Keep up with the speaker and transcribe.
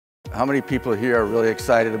How many people here are really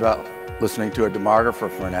excited about listening to a demographer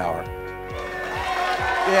for an hour?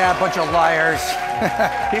 Yeah, a bunch of liars.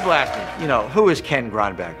 People ask me, who is Ken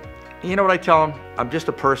Gronbach? You know what I tell them? I'm just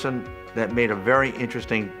a person that made a very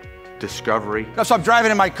interesting discovery. So I'm driving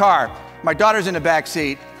in my car. My daughter's in the back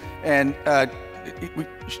seat, and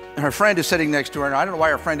her friend is sitting next to her, and I don't know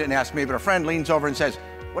why her friend didn't ask me, but her friend leans over and says,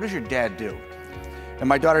 "What does your dad do?" And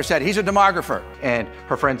my daughter said, "He's a demographer." And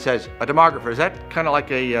her friend says, "A demographer, is that kind of like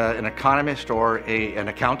an economist or an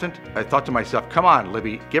accountant?" I thought to myself, come on,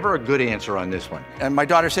 Libby, give her a good answer on this one. And my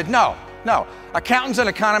daughter said, no. Accountants and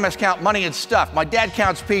economists count money and stuff. My dad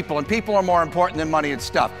counts people, and people are more important than money and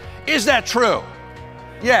stuff. Is that true?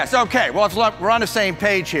 Yes, okay, well, we're on the same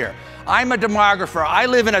page here. I'm a demographer. I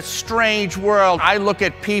live in a strange world. I look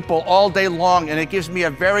at people all day long, and it gives me a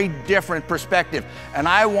very different perspective. And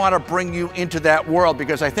I want to bring you into that world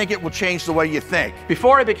because I think it will change the way you think.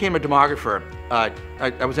 Before I became a demographer,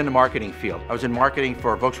 I was in the marketing field. I was in marketing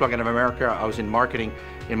for Volkswagen of America. I was in marketing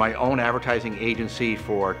in my own advertising agency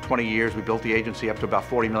for 20 years. We built the agency up to about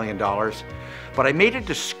 $40 million. But I made a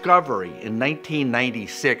discovery in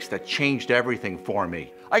 1996 that changed everything for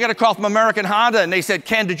me. I got a call from American Honda, and they said,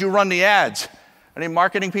 "Ken, did you run the ads?" Any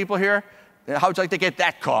marketing people here? How would you like to get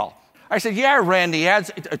that call? I said, "Yeah, I ran the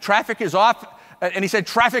ads. Traffic is off." And he said,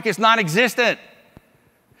 "Traffic is non-existent."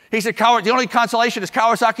 He said, "The only consolation is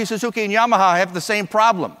Kawasaki, Suzuki, and Yamaha have the same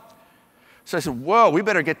problem." So I said, "Whoa, we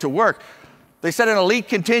better get to work." They sent an elite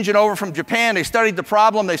contingent over from Japan. They studied the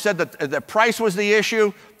problem. They said that the price was the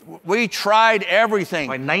issue. We tried everything.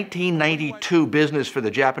 By 1992, business for the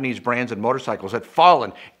Japanese brands and motorcycles had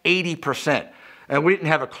fallen 80%. And we didn't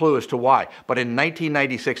have a clue as to why. But in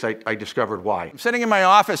 1996, I discovered why. I'm sitting in my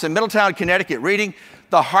office in Middletown, Connecticut, reading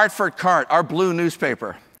the Hartford Current, our blue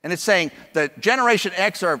newspaper. And it's saying that Generation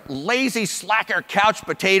X are lazy, slacker, couch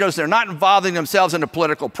potatoes. They're not involving themselves in the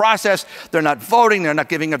political process. They're not voting. They're not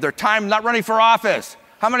giving up their time, not running for office.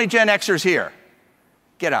 How many Gen Xers here?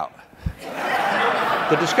 Get out.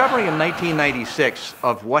 The discovery in 1996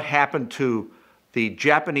 of what happened to the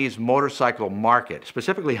Japanese motorcycle market,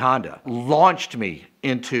 specifically Honda, launched me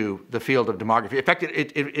into the field of demography. In fact,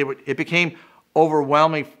 it became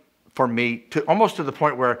overwhelming for me, almost to the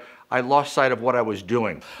point where I lost sight of what I was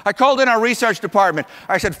doing. I called in our research department.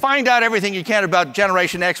 I said, find out everything you can about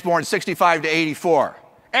Generation X born 65 to 84.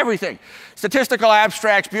 Everything. Statistical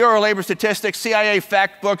abstracts, Bureau of Labor Statistics, CIA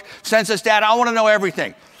fact book, census data. I want to know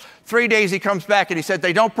everything. 3 days he comes back and he said,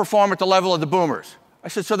 they don't perform at the level of the boomers. I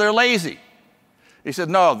said, so they're lazy. He said,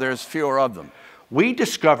 no, there's fewer of them. We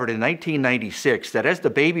discovered in 1996 that as the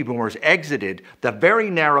baby boomers exited the very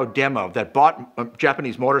narrow demo that bought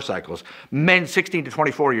Japanese motorcycles, men 16 to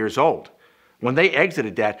 24 years old, when they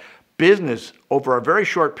exited that, business over a very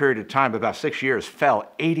short period of time, about 6 years,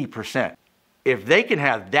 fell 80%. If they can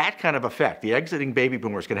have that kind of effect, the exiting baby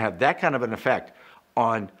boomers can have that kind of an effect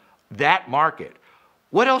on that market,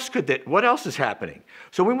 what else is happening?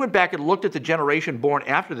 So we went back and looked at the generation born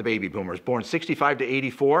after the baby boomers, born 65 to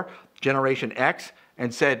 84, Generation X,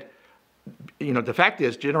 and said, the fact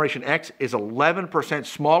is Generation X is 11%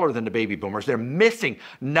 smaller than the baby boomers. They're missing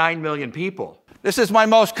 9 million people. This is my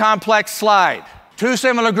most complex slide. Two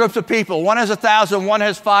similar groups of people. One has 1,000, one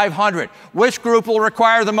has 500. Which group will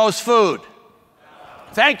require the most food?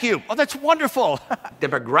 Thank you. Oh, that's wonderful.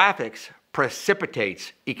 Demographics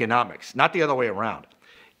precipitates economics, not the other way around.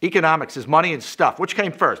 Economics is money and stuff. Which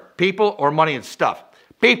came first, people or money and stuff?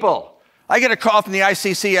 People. I get a call from the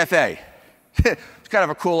ICCFA. It's kind of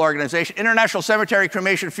a cool organization. International Cemetery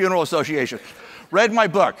Cremation Funeral Association. Read my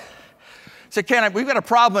book. Said, Ken, we've got a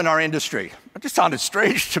problem in our industry. It just sounded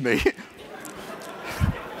strange to me.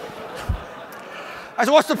 I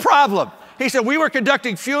said, what's the problem? He said, we were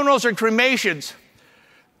conducting funerals and cremations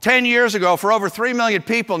 10 years ago for over 3 million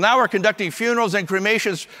people. Now we're conducting funerals and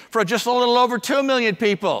cremations for just a little over 2 million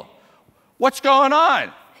people. What's going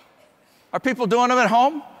on? Are people doing them at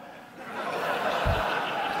home?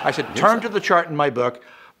 I said, turn to the chart in my book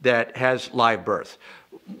that has live births.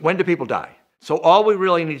 When do people die? So all we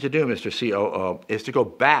really need to do, Mr. COO, is to go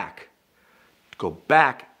back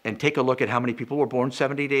and take a look at how many people were born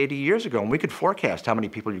 70 to 80 years ago, and we could forecast how many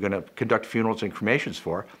people you're going to conduct funerals and cremations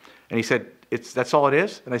for. And he said, that's all it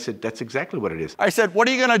is? And I said, that's exactly what it is. I said, what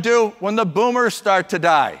are you going to do when the boomers start to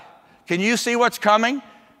die? Can you see what's coming?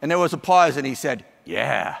 And there was a pause, and he said,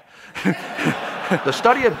 yeah. The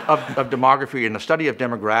study of demography and the study of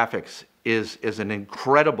demographics is an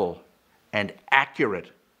incredible and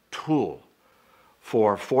accurate tool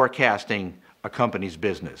for forecasting a company's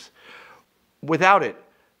business. Without it,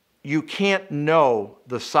 you can't know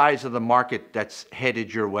the size of the market that's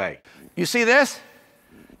headed your way. You see this?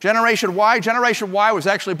 Generation Y was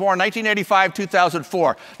actually born 1985,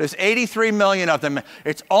 2004. There's 83 million of them.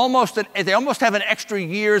 It's they almost have an extra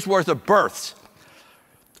year's worth of births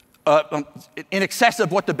in excess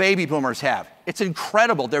of what the baby boomers have. It's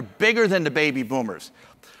incredible. They're bigger than the baby boomers.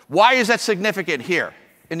 Why is that significant here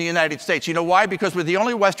in the United States? You know why? Because we're the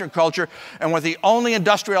only Western culture and we're the only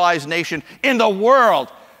industrialized nation in the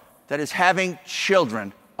world that is having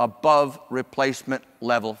children above replacement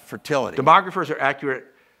level fertility. Demographers are accurate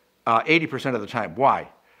 80% of the time. Why?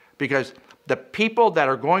 Because the people that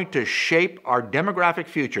are going to shape our demographic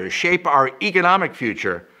future, shape our economic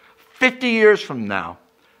future, 50 years from now,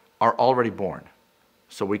 are already born.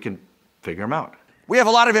 So we can figure them out. We have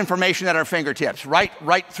a lot of information at our fingertips, right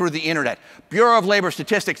through the internet. Bureau of Labor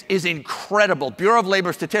Statistics is incredible. Bureau of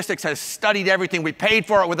Labor Statistics has studied everything. We paid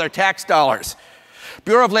for it with our tax dollars.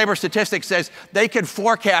 Bureau of Labor Statistics says they can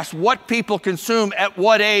forecast what people consume at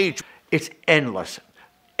what age. It's endless.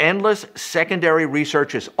 Endless secondary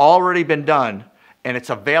research has already been done, and it's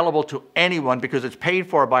available to anyone because it's paid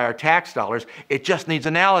for by our tax dollars. It just needs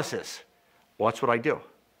analysis. Well, that's what I do.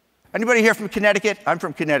 Anybody here from Connecticut? I'm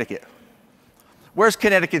from Connecticut. Where's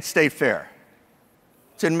Connecticut State Fair?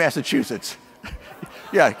 It's in Massachusetts.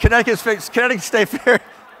 Yeah, Connecticut State Fair.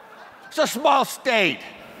 It's a small state.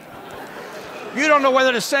 You don't know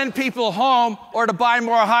whether to send people home or to buy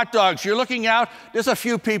more hot dogs. You're looking out, there's a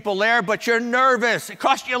few people there, but you're nervous. It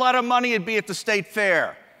costs you a lot of money to be at the state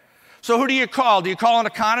fair. So who do you call? Do you call an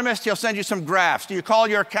economist? He'll send you some graphs. Do you call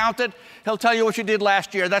your accountant? He'll tell you what you did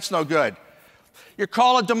last year. That's no good. You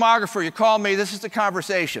call a demographer. You call me. This is the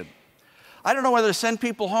conversation. I don't know whether to send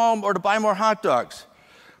people home or to buy more hot dogs.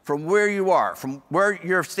 From where you are, from where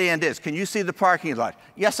your stand is, can you see the parking lot?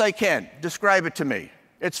 Yes, I can. Describe it to me.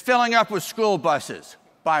 It's filling up with school buses.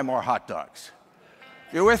 Buy more hot dogs.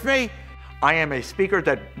 You with me? I am a speaker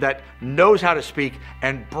that knows how to speak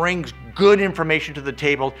and brings good information to the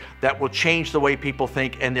table that will change the way people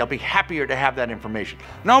think, and they'll be happier to have that information.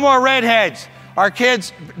 No more redheads. Our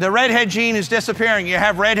kids, the redhead gene is disappearing. You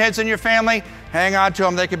have redheads in your family, hang on to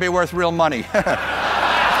them. They could be worth real money.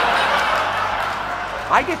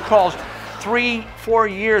 I get calls 3-4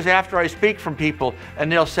 years after I speak from people,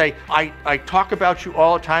 and they'll say, I talk about you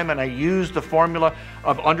all the time, and I use the formula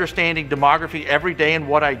of understanding demography every day in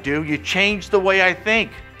what I do. You changed the way I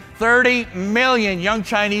think. 30 million young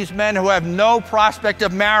Chinese men who have no prospect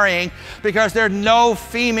of marrying because there are no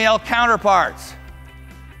female counterparts.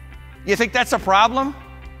 You think that's a problem?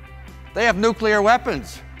 They have nuclear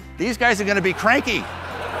weapons. These guys are going to be cranky.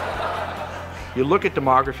 You look at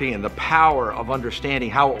demography and the power of understanding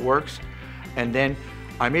how it works, and then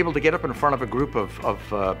I'm able to get up in front of a group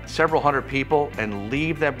of several hundred people and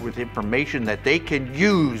leave them with information that they can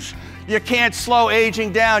use. You can't slow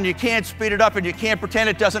aging down, you can't speed it up, and you can't pretend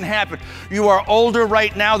it doesn't happen. You are older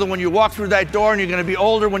right now than when you walk through that door, and you're going to be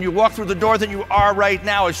older when you walk through the door than you are right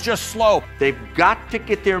now. It's just slow. They've got to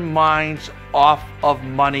get their minds off of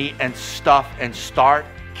money and stuff and start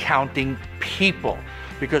counting people.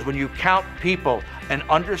 Because when you count people, an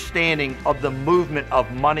understanding of the movement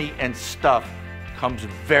of money and stuff comes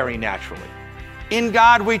very naturally. In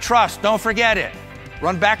God we trust, don't forget it.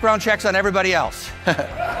 Run background checks on everybody else.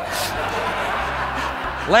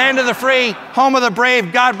 Land of the free, home of the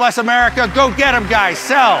brave, God bless America. Go get them, guys.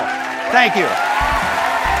 Sell. Thank you.